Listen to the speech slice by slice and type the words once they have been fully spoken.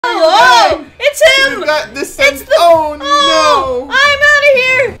him! You got descended. Oh no! I'm out of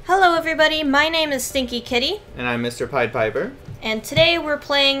here! Hello everybody, my name is StinkyKitty. And I'm MrPiedPiper. And today we're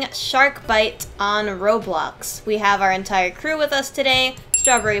playing SharkBite on Roblox. We have our entire crew with us today.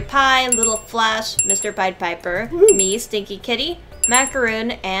 StrawberryPie, LittleFlash, MrPiedPiper, me, StinkyKitty,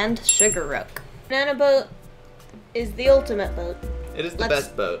 Macarune, and SugarRook. Banana boat is the ultimate boat. It is the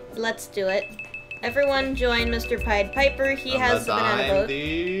best boat. Let's do it. Everyone join MrPiedPiper. He has the banana boat.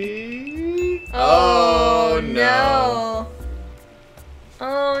 Oh no.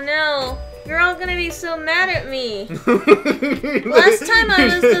 Oh no. You're all gonna be so mad at me. Last time I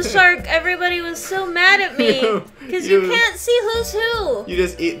was the shark, everybody was so mad at me. Because you can't see who's who. You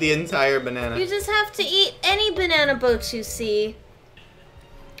just eat the entire banana. You just have to eat any banana boats you see.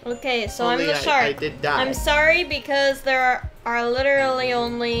 Okay, so I'm the shark. I did die. I'm sorry because there are literally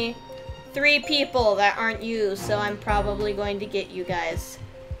only 3 people that aren't you, so I'm probably going to get you guys.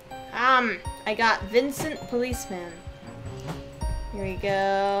 I got Vincent Policeman. Here we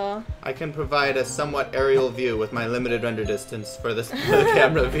go. I can provide a somewhat aerial view with my limited render distance for the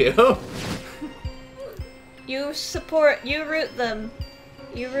camera view. You root them.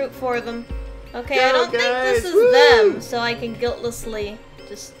 You root for them. Okay, Go, I don't think this is them, so I can guiltlessly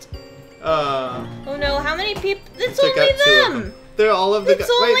just... Oh no, how many people? It's only them! They're all of the It's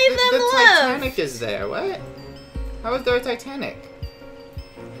only them the left. Titanic is there. What? How is there a Titanic?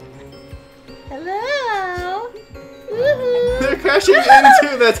 Hello? Woohoo! They're crashing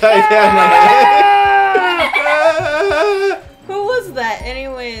into the Titanic! Who was that,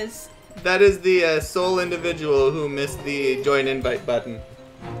 anyways? That is the sole individual who missed the join invite button.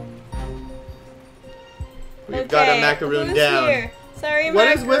 We've got a Macaroon down. Here? Sorry, What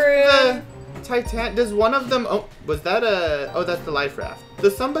Macaroon. is with the Titan? Does one of them? Oh, was that a? Oh, that's the life raft.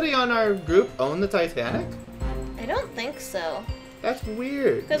 Does somebody on our group own the Titanic? I don't think so. That's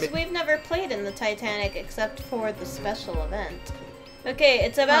weird. Because we've never played in the Titanic except for the special event. Okay,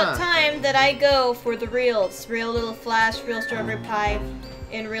 it's about time that I go for the reals. Real LittleFlash, real StrawberryPie,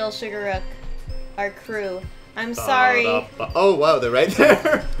 and real SugarRook, our crew. I'm sorry. Oh wow, they're right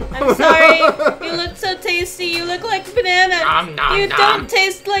there. I'm sorry. You look so tasty. You look like banana. You don't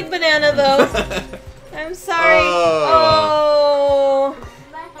taste like banana though. I'm sorry. Oh.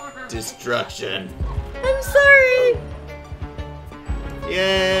 Destruction. I'm sorry.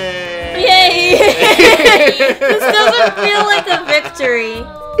 Yay! Yay! This doesn't feel like a victory.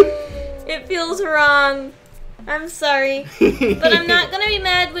 It feels wrong. I'm sorry. But I'm not gonna be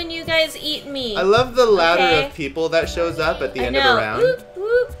mad when you guys eat me. I love the ladder of people that shows up at the end of a round. Whoop,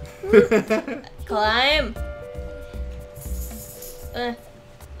 whoop, whoop. Climb. Oh.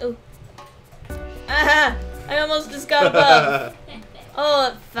 Ah! I almost just got above. Oh,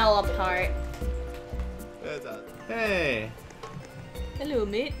 it fell apart. Hey. Hello,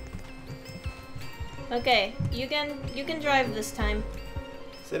 mate. Okay, you can drive this time.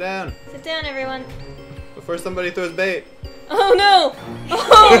 Sit down. Sit down, everyone. Before somebody throws bait. Oh no!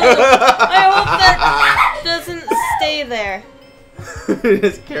 Oh! I hope that doesn't stay there.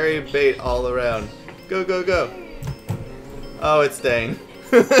 Just carry bait all around. Go, go, go. Oh, it's staying.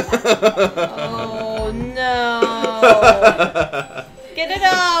 Oh no! Get it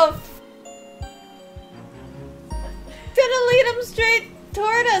off! Gonna lead him straight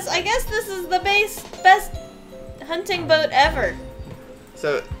toward us. I guess this is the best hunting boat ever.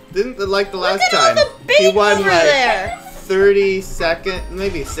 So, didn't like the last Look at time, all the bait he won over like there. 30 seconds,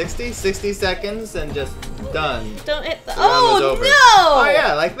 maybe 60 seconds and just done. Don't hit the... The round was Oh over. no! Oh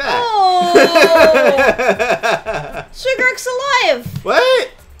yeah, like that. Oh! SugarRook's alive!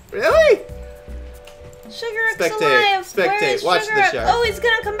 What? Really? SugarRook's Spectate, alive! spectate, Where is watch the SugarRook? shark. Oh, he's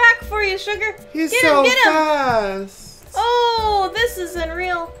gonna come back for you, Sugar! He's Get so him, get him! fast! Oh, this is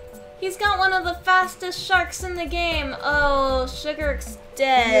unreal. He's got one of the fastest sharks in the game. Oh, SugarRook's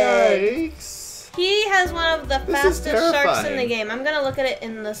dead. Yikes. He has one of the fastest sharks in the terrifying. game. I'm gonna look at it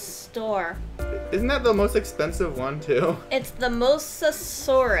in the store. Isn't that the most expensive one too? It's the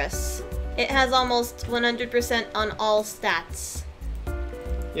Mosasaurus. It has almost 100% on all stats.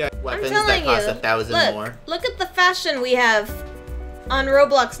 Yeah, weapons I'm telling that cost you, 1,000 more. Look at the fashion we have on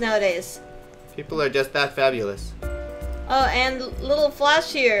Roblox nowadays. People are just that fabulous. Oh, and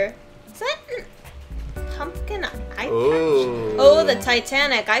LittleFlash here. Is that a pumpkin eye patch? Ooh. Oh, the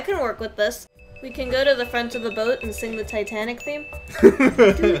Titanic. I can work with this. We can go to the front of the boat and sing the Titanic theme. Do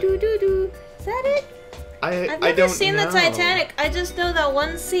do do do. Is that it? I've never seen the Titanic. I just know that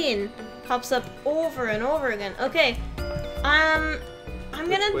one scene pops up over and over again. Okay. I'm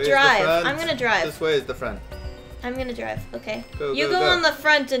gonna drive. I'm gonna drive. This way is the front. I'm gonna drive. Okay. Go, you go, go go. on the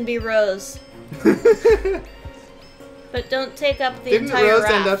front and be Rose. But don't take up the Didn't entire Rose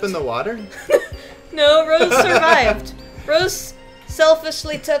raft. end up in the water? No, Rose survived. Rose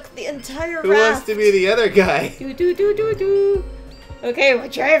selfishly took the entire raft. Who wants to be the other guy? Do. Okay, we're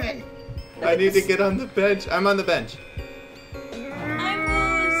driving. I need to get on the bench. I'm on the bench. I'm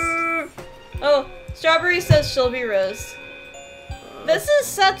Rose. Oh, Strawberry says she'll be Rose. This is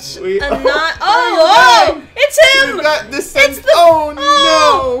such a not. Oh! It's him! We've got this. It's the. Oh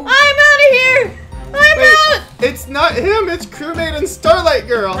no! I'm out of here! I'm out! It's not him. It's Crewmate and Starlight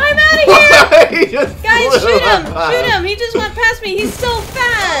Girl. I'm out of here! Guys, shoot him! Shoot him! He just went past me. He's so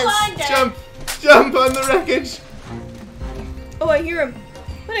fast. Jump on the wreckage. Oh, I hear him,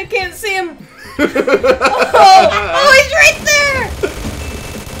 but I can't see him. Oh, he's right there!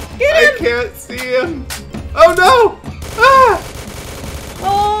 Get him! I can't see him. Oh no! Ah!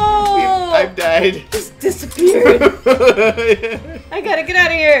 Oh! I've died. Just disappeared. I gotta get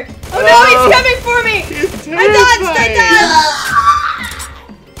out of here. Oh no, he's coming for me! I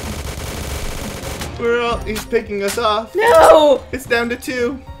dodged! He's picking us off. No! It's down to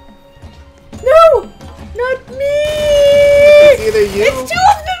 2. No! Not me! It's either you it's 2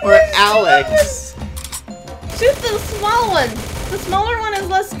 of them or Alex. Shoot the small one. The smaller one is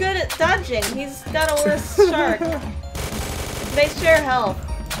less good at dodging. He's got a worse shark. They share health.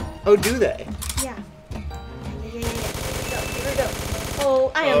 Oh, do they? Yeah. Here we go.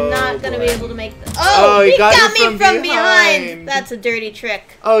 Oh, I am not going to be able to make this. Oh, he got me from behind. That's a dirty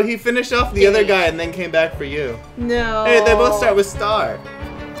trick. Oh, he finished off the other guy and then came back for you. No. Hey, they both start with Star.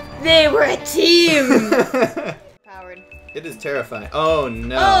 They were a team. Powered. It is terrifying. Oh,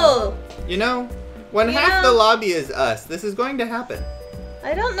 no. Oh. You know, when half the lobby is us, this is going to happen.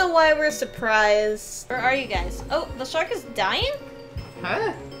 I don't know why we're surprised. Or are you guys? Oh, the shark is dying?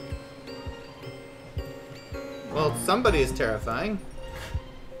 Huh? Well, somebody is terrifying.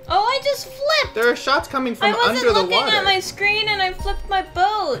 Oh, I just flipped! There are shots coming from under the water. I wasn't looking at my screen and I flipped my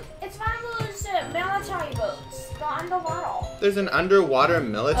boat. It's one of those military boats. The underwater. There's an underwater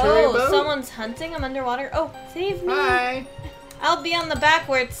military boat? Oh, someone's hunting? I'm underwater? Oh, save me. Hi. I'll be on the back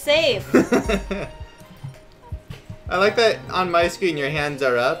where it's safe. I like that on my screen your hands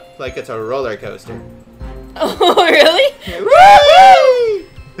are up like it's a roller coaster. Oh, really? Woo!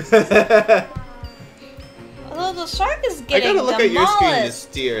 Although the shark is getting I gotta look demolished. at your screen to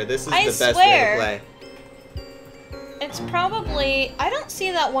steer. This is the best way to play. It's probably... I don't see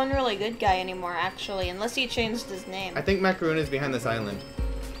that one really good guy anymore, actually, unless he changed his name. I think Macarune is behind this island.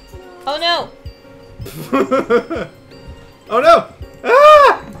 Oh, no! Oh, no!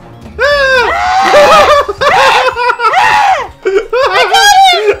 Ah! Ah! I got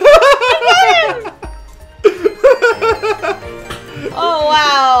him! Oh,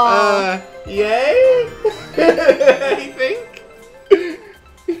 wow. Yay? I think.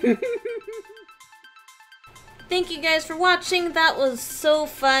 Thank you guys for watching. That was so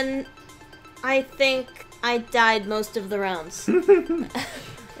fun. I think I died most of the rounds.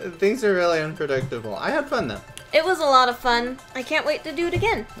 Things are really unpredictable. I had fun, though. It was a lot of fun. I can't wait to do it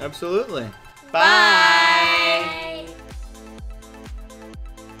again. Absolutely. Bye.